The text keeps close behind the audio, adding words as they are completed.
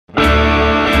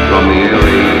From the air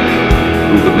age,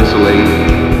 through the missile age,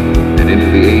 and into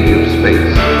the age of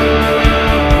space.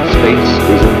 Space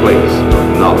is a place of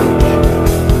knowledge.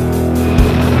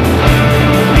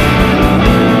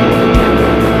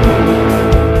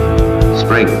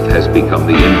 Strength has become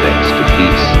the index to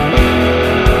peace.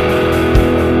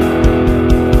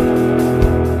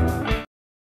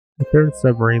 The third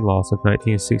submarine loss of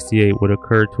 1968 would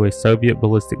occur to a Soviet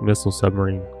ballistic missile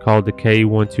submarine called the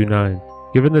K-129.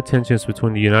 Given the tensions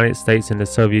between the United States and the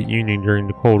Soviet Union during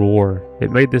the Cold War,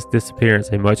 it made this disappearance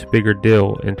a much bigger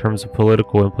deal in terms of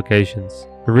political implications.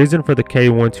 The reason for the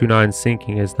K-129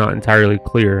 sinking is not entirely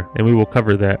clear, and we will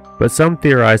cover that, but some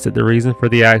theorize that the reason for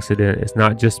the accident is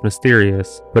not just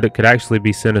mysterious, but it could actually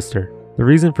be sinister. The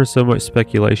reason for so much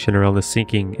speculation around the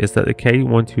sinking is that the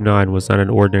K-129 was not an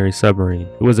ordinary submarine.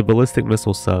 It was a ballistic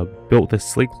missile sub, built with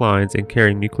sleek lines and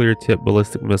carrying nuclear-tipped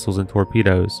ballistic missiles and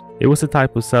torpedoes. It was the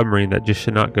type of submarine that just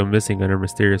should not go missing under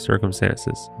mysterious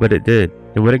circumstances, but it did.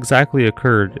 And what exactly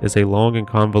occurred is a long and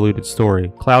convoluted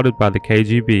story, clouded by the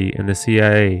KGB and the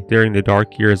CIA during the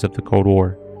dark years of the Cold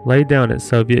War. Laid down at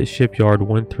Soviet Shipyard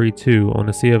 132 on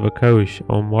the Sea of Okhotsk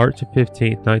on March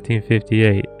 15,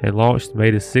 1958 and launched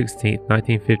May 16,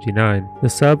 1959, the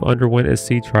sub underwent its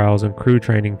sea trials and crew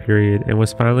training period and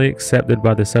was finally accepted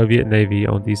by the Soviet Navy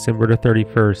on December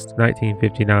 31,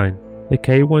 1959. The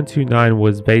K-129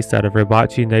 was based out of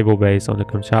Rybachiy Naval Base on the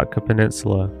Kamchatka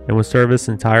Peninsula and would serve its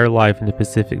entire life in the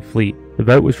Pacific Fleet. The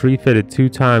boat was refitted 2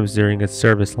 times during its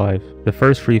service life. The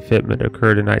first refitment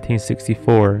occurred in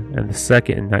 1964 and the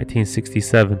second in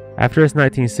 1967. After its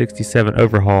 1967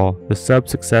 overhaul, the sub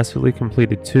successfully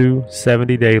completed 2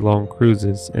 70-day-long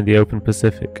cruises in the open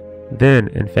Pacific. Then,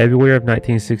 in February of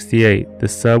 1968, the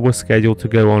sub was scheduled to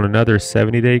go on another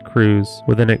 70-day cruise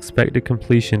with an expected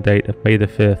completion date of May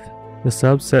 5th. The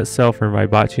sub set sail from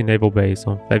Rybachiy Naval Base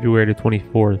on February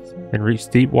 24th and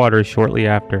reached deep waters shortly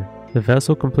after. The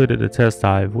vessel completed a test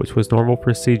dive, which was normal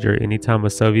procedure anytime a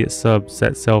Soviet sub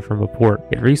set sail from a port.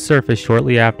 It resurfaced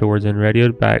shortly afterwards and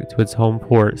radioed back to its home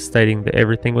port, stating that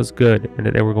everything was good and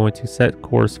that they were going to set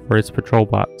course for its patrol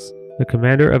box. The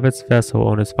commander of its vessel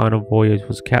on its final voyage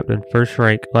was Captain First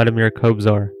Rank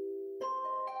Kobzar.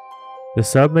 The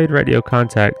sub made radio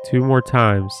contact 2 more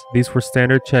times. These were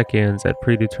standard check-ins at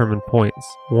predetermined points,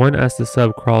 one as the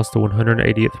sub crossed the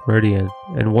 180th meridian,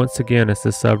 and once again as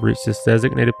the sub reached its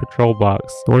designated patrol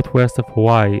box northwest of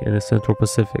Hawaii in the Central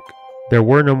Pacific. There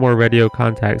were no more radio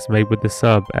contacts made with the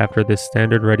sub after this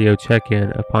standard radio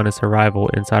check-in upon its arrival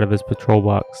inside of its patrol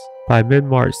box. By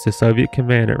mid-March, the Soviet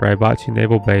command at Rybachiy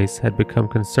Naval Base had become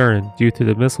concerned due to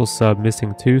the missile sub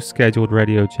missing 2 scheduled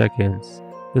radio check-ins.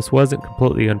 This wasn't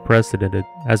completely unprecedented,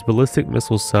 as ballistic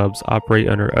missile subs operate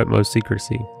under utmost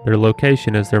secrecy. Their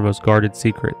location is their most guarded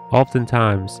secret.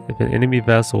 Oftentimes, if an enemy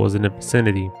vessel is in the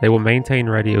vicinity, they will maintain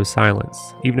radio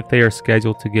silence, even if they are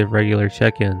scheduled to give regular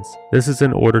check-ins. This is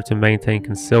in order to maintain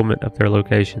concealment of their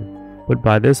location. But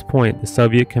by this point, the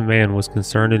Soviet command was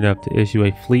concerned enough to issue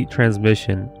a fleet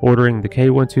transmission ordering the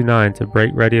K-129 to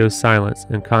break radio silence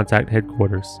and contact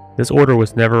headquarters. This order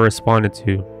was never responded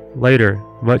to. Later,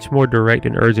 much more direct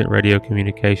and urgent radio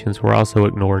communications were also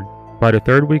ignored. By the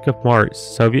 3rd week of March,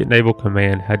 Soviet Naval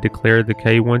Command had declared the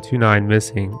K-129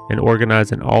 missing and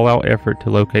organized an all-out effort to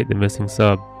locate the missing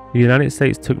sub. The United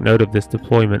States took note of this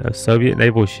deployment of Soviet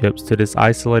naval ships to this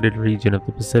isolated region of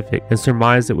the Pacific and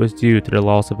surmised it was due to the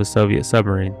loss of a Soviet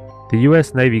submarine. The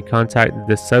U.S. Navy contacted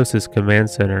the SOSUS Command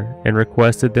Center and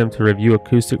requested them to review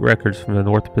acoustic records from the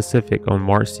North Pacific on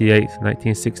March 8,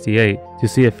 1968 to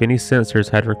see if any sensors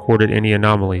had recorded any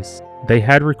anomalies. They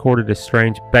had recorded a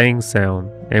strange bang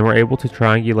sound and were able to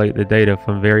triangulate the data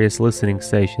from various listening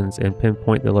stations and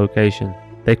pinpoint the location.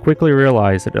 They quickly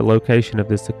realized that the location of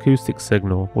this acoustic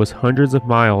signal was hundreds of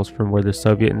miles from where the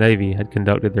Soviet Navy had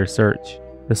conducted their search.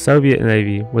 The Soviet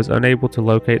Navy was unable to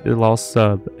locate the lost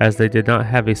sub as they did not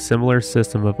have a similar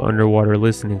system of underwater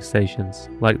listening stations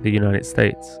like the United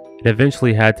States. It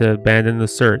eventually had to abandon the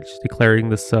search, declaring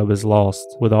the sub as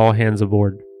lost, with all hands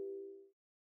aboard.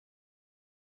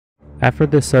 After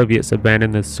the Soviets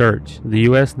abandoned the search, the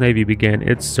U.S. Navy began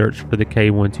its search for the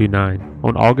K-129.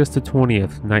 On August 20,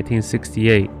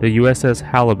 1968, the USS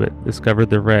Halibut discovered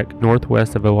the wreck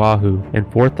northwest of Oahu in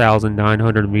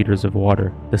 4,900 meters of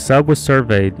water. The sub was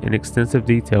surveyed in extensive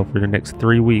detail for the next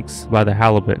 3 weeks by the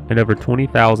Halibut, and over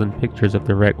 20,000 pictures of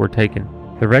the wreck were taken.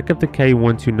 The wreck of the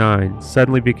K-129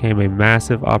 suddenly became a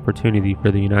massive opportunity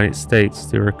for the United States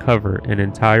to recover an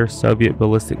entire Soviet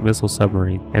ballistic missile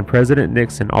submarine, and President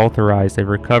Nixon authorized a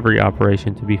recovery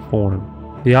operation to be formed.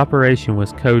 The operation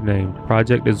was codenamed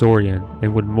Project Azorian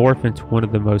and would morph into one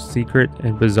of the most secret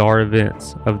and bizarre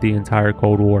events of the entire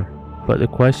Cold War. but the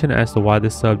question as to why the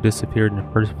sub disappeared in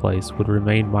the first place would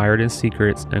remain mired in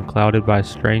secrets and clouded by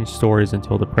strange stories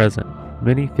until the present.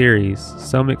 Many theories,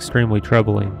 some extremely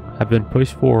troubling, have been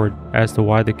pushed forward as to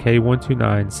why the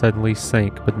K-129 suddenly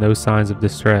sank with no signs of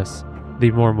distress.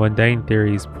 The more mundane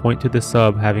theories point to the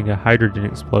sub having a hydrogen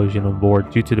explosion on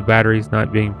board due to the batteries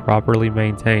not being properly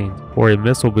maintained, or a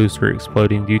missile booster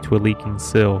exploding due to a leaking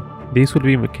seal. These would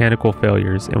be mechanical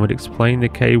failures and would explain the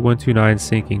K-129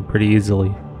 sinking pretty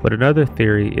easily. But another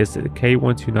theory is that the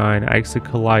K-129 actually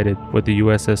collided with the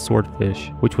USS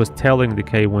Swordfish, which was tailing the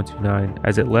K-129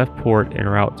 as it left port en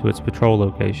route to its patrol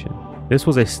location. This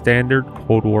was a standard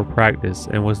Cold War practice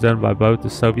and was done by both the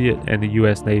Soviet and the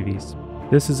US navies.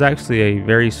 This is actually a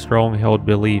very strong held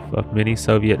belief of many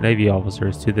Soviet Navy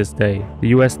officers to this day. The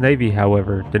US Navy,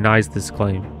 however, denies this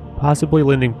claim. Possibly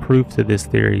lending proof to this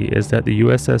theory is that the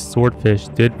USS Swordfish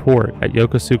did port at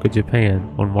Yokosuka,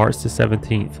 Japan on March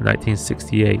 17,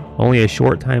 1968, only a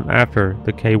short time after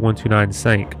the K-129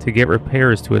 sank, to get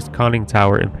repairs to its conning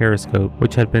tower and periscope,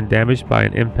 which had been damaged by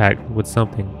an impact with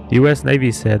something. The US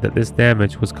Navy said that this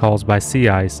damage was caused by sea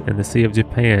ice in the Sea of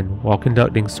Japan while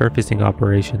conducting surfacing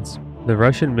operations. The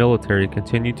Russian military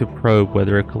continued to probe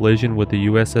whether a collision with the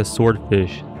USS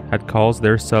Swordfish had caused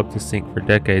their sub to sink for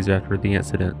decades after the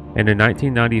incident, and in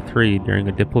 1993, during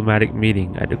a diplomatic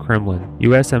meeting at the Kremlin,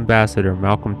 U.S. Ambassador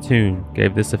Malcolm Toon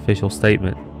gave this official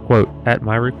statement, quote, "At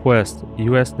my request,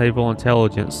 U.S. Naval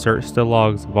Intelligence searched the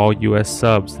logs of all U.S.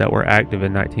 subs that were active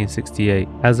in 1968.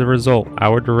 As a result,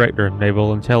 our Director of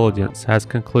Naval Intelligence has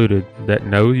concluded that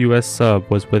no U.S. sub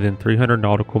was within 300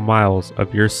 nautical miles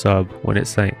of your sub when it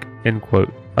sank." End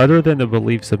quote. Other than the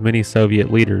beliefs of many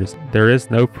Soviet leaders, there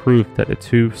is no proof that the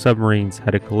two submarines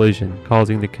had a collision,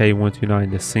 causing the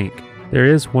K-129 to sink. There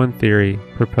is one theory,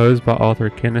 proposed by author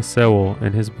Kenneth Sewell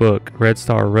in his book Red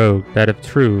Star Rogue, that if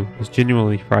true, is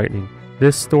genuinely frightening.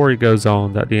 This story goes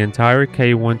on that the entire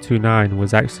K-129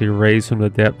 was actually raised from the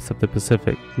depths of the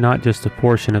Pacific, not just a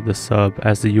portion of the sub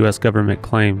as the US government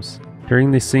claims.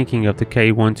 During the sinking of the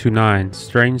K-129,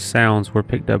 strange sounds were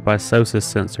picked up by SOSUS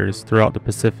sensors throughout the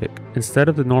Pacific. Instead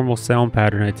of the normal sound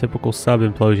pattern a typical sub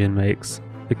implosion makes,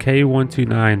 the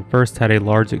K-129 first had a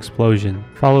large explosion,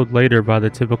 followed later by the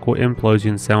typical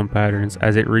implosion sound patterns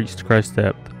as it reached crest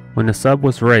depth. When the sub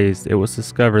was raised, it was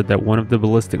discovered that one of the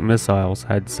ballistic missiles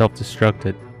had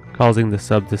self-destructed, causing the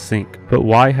sub to sink. But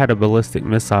why had a ballistic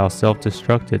missile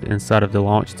self-destructed inside of the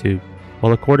launch tube?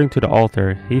 Well, according to the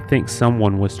author, he thinks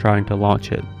someone was trying to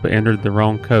launch it, but entered the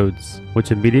wrong codes,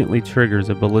 which immediately triggers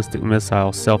a ballistic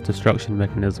missile self-destruction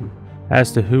mechanism.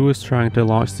 As to who was trying to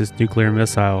launch this nuclear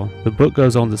missile, the book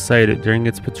goes on to say that during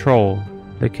its patrol,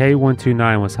 the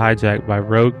K-129 was hijacked by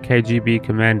rogue KGB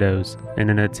commandos in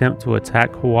an attempt to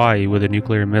attack Hawaii with a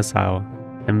nuclear missile,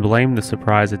 and blamed the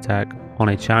surprise attack on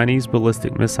a Chinese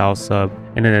ballistic missile sub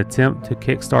in an attempt to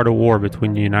kickstart a war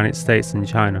between the United States and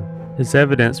China. His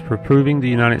evidence for proving the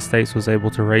United States was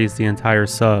able to raise the entire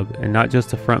sub, and not just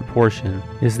the front portion,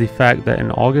 is the fact that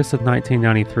in August of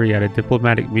 1993 at a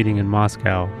diplomatic meeting in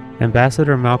Moscow,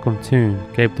 Ambassador Malcolm Toon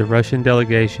gave the Russian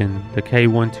delegation the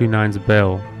K-129's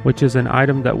bell, which is an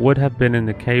item that would have been in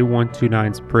the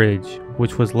K-129's bridge,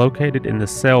 which was located in the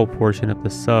sail portion of the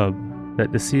sub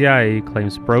that the CIA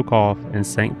claims broke off and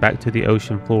sank back to the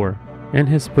ocean floor. In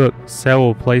his book,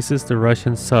 Sewell places the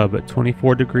Russian sub at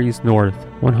 24 degrees north,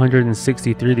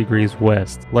 163 degrees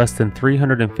west, less than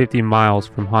 350 miles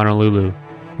from Honolulu.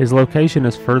 His location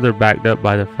is further backed up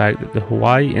by the fact that the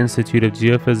Hawaii Institute of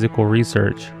Geophysical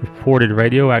Research reported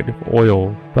radioactive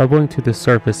oil bubbling to the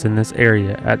surface in this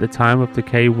area at the time of the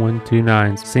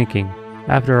K-129's sinking.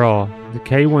 After all, the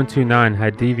K-129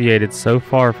 had deviated so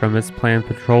far from its planned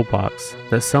patrol box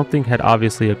that something had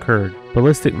obviously occurred.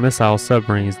 Ballistic missile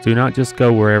submarines do not just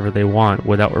go wherever they want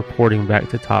without reporting back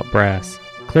to top brass.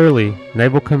 Clearly,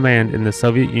 Naval Command in the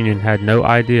Soviet Union had no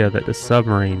idea that the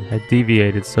submarine had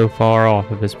deviated so far off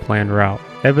of its planned route.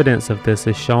 Evidence of this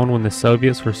is shown when the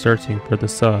Soviets were searching for the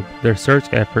sub. Their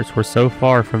search efforts were so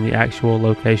far from the actual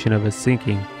location of its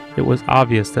sinking, it was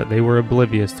obvious that they were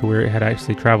oblivious to where it had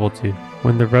actually traveled to.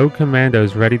 When the rogue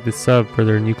commandos readied the sub for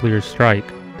their nuclear strike,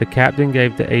 the captain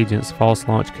gave the agents false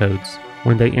launch codes.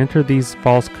 When they entered these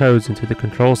false codes into the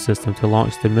control system to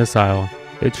launch the missile,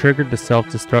 it triggered the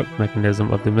self-destruct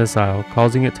mechanism of the missile,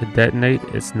 causing it to detonate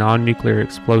its non-nuclear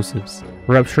explosives,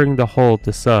 rupturing the hull of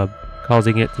the sub,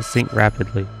 causing it to sink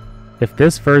rapidly. If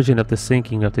this version of the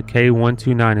sinking of the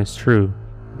K-129 is true,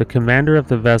 the commander of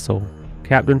the vessel,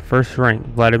 Captain First Rank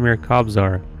Vladimir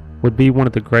Kobzar, would be one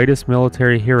of the greatest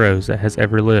military heroes that has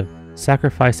ever lived,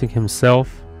 sacrificing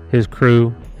himself, his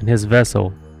crew, and his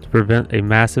vessel to prevent a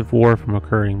massive war from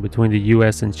occurring between the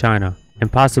US and China.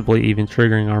 and possibly even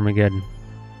triggering Armageddon.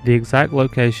 The exact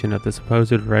location of the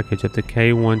supposed wreckage of the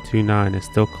K-129 is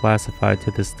still classified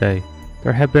to this day.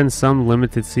 There have been some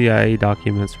limited CIA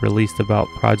documents released about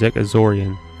Project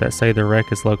Azorian that say the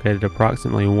wreck is located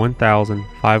approximately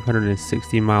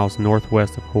 1,560 miles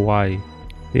northwest of Hawaii.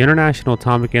 The International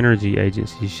Atomic Energy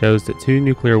Agency shows that 2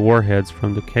 nuclear warheads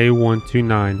from the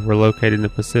K-129 were located in the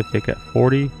Pacific at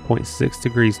 40.6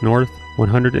 degrees north,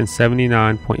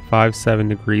 179.57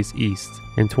 degrees east,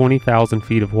 and 20,000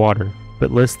 feet of water, but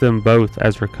lists them both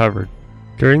as recovered.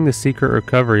 During the secret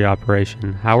recovery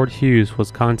operation, Howard Hughes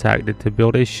was contacted to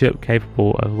build a ship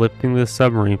capable of lifting the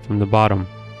submarine from the bottom.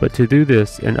 But to do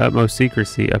this in utmost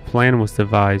secrecy, a plan was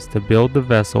devised to build the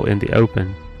vessel in the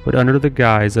open, but under the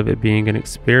guise of it being an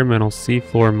experimental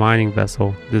seafloor mining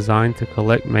vessel designed to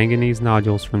collect manganese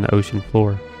nodules from the ocean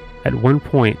floor. At one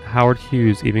point, Howard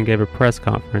Hughes even gave a press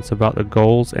conference about the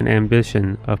goals and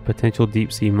ambition of potential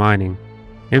deep-sea mining.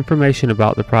 Information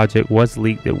about the project was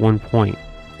leaked at one point.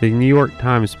 The New York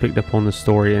Times picked up on the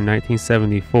story in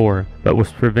 1974, but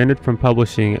was prevented from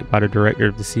publishing it by the director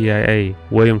of the CIA,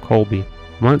 William Colby.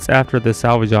 Months after the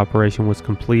salvage operation was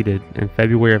completed, in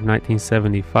February of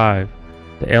 1975,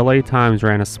 the LA Times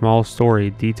ran a small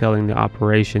story detailing the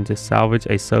operation to salvage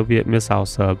a Soviet missile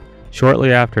sub.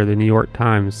 Shortly after, the New York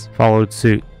Times followed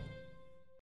suit.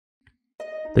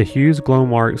 The Hughes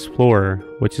Glomar Explorer,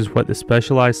 which is what the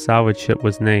specialized salvage ship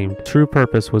was named, true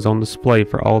purpose was on display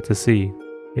for all to see.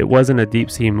 It wasn't a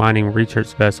deep-sea mining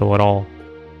research vessel at all.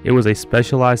 It was a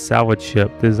specialized salvage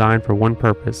ship designed for one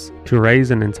purpose, to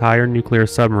raise an entire nuclear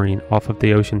submarine off of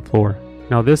the ocean floor.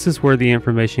 Now this is where the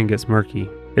information gets murky.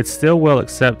 It's still well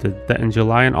accepted that in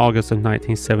July and August of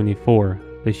 1974,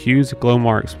 the Hughes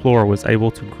Glomar Explorer was able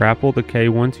to grapple the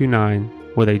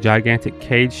K-129 with a gigantic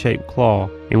cage-shaped claw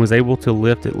and was able to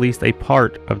lift at least a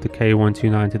part of the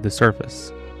K-129 to the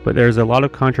surface. But there is a lot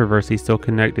of controversy still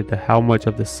connected to how much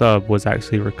of the sub was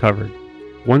actually recovered.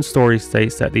 One story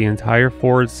states that the entire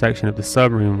forward section of the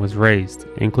submarine was raised,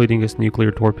 including its nuclear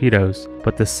torpedoes,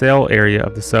 but the sail area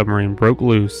of the submarine broke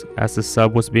loose as the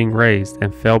sub was being raised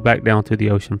and fell back down to the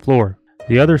ocean floor.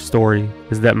 The other story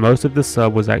is that most of the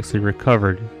sub was actually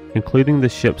recovered, including the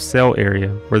ship's sail area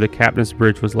where the captain's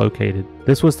bridge was located.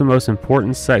 This was the most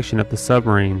important section of the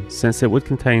submarine since it would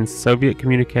contain Soviet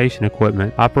communication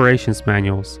equipment, operations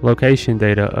manuals, location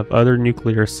data of other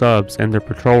nuclear subs and their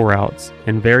patrol routes,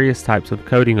 and various types of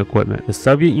coding equipment. The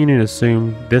Soviet Union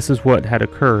assumed this is what had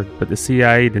occurred, but the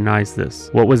CIA denies this.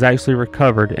 What was actually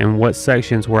recovered and what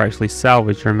sections were actually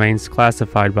salvaged remains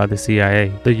classified by the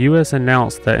CIA. The US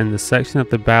announced that in the section of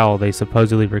the bow they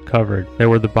supposedly recovered, there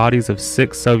were the bodies of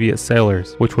 6 Soviet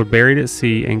sailors, which were buried at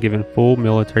sea and given full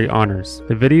military honors.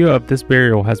 The video of this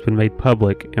burial has been made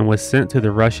public and was sent to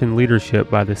the Russian leadership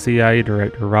by the CIA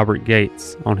director Robert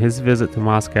Gates on his visit to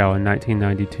Moscow in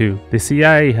 1992. The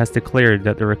CIA has declared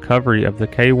that the recovery of the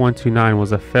K-129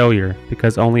 was a failure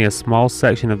because only a small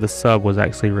section of the sub was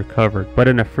actually recovered. But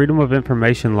in a Freedom of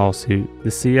Information lawsuit, the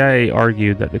CIA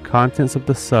argued that the contents of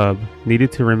the sub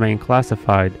needed to remain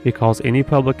classified because any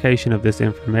publication of this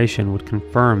information would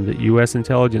confirm that U.S.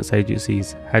 intelligence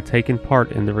agencies had taken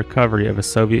part in the recovery of a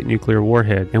Soviet nuclear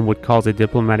warhead and would cause a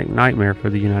diplomatic nightmare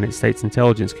for the United States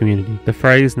intelligence community. The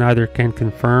phrase "neither can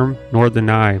confirm nor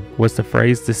deny" was the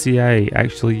phrase the CIA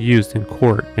actually used in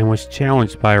court and was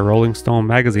challenged by a Rolling Stone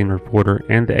magazine reporter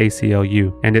and the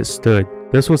ACLU, and it stood.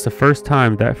 This was the first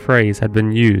time that phrase had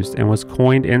been used and was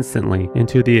coined instantly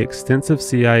into the extensive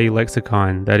CIA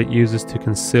lexicon that it uses to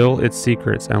conceal its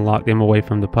secrets and lock them away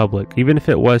from the public, even if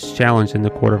it was challenged in the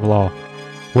court of law.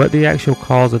 What the actual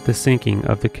cause of the sinking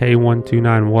of the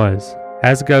K-129 was,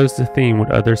 as goes the theme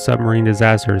with other submarine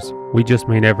disasters, we just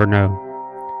may never know.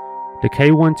 The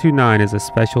K-129 is a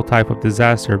special type of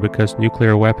disaster because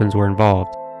nuclear weapons were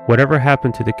involved. Whatever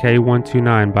happened to the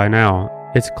K-129 by now,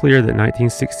 it's clear that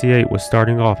 1968 was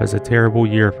starting off as a terrible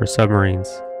year for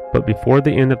submarines. But before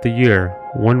the end of the year,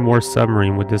 one more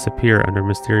submarine would disappear under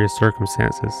mysterious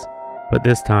circumstances. But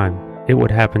this time, it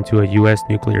would happen to a U.S.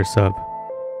 nuclear sub.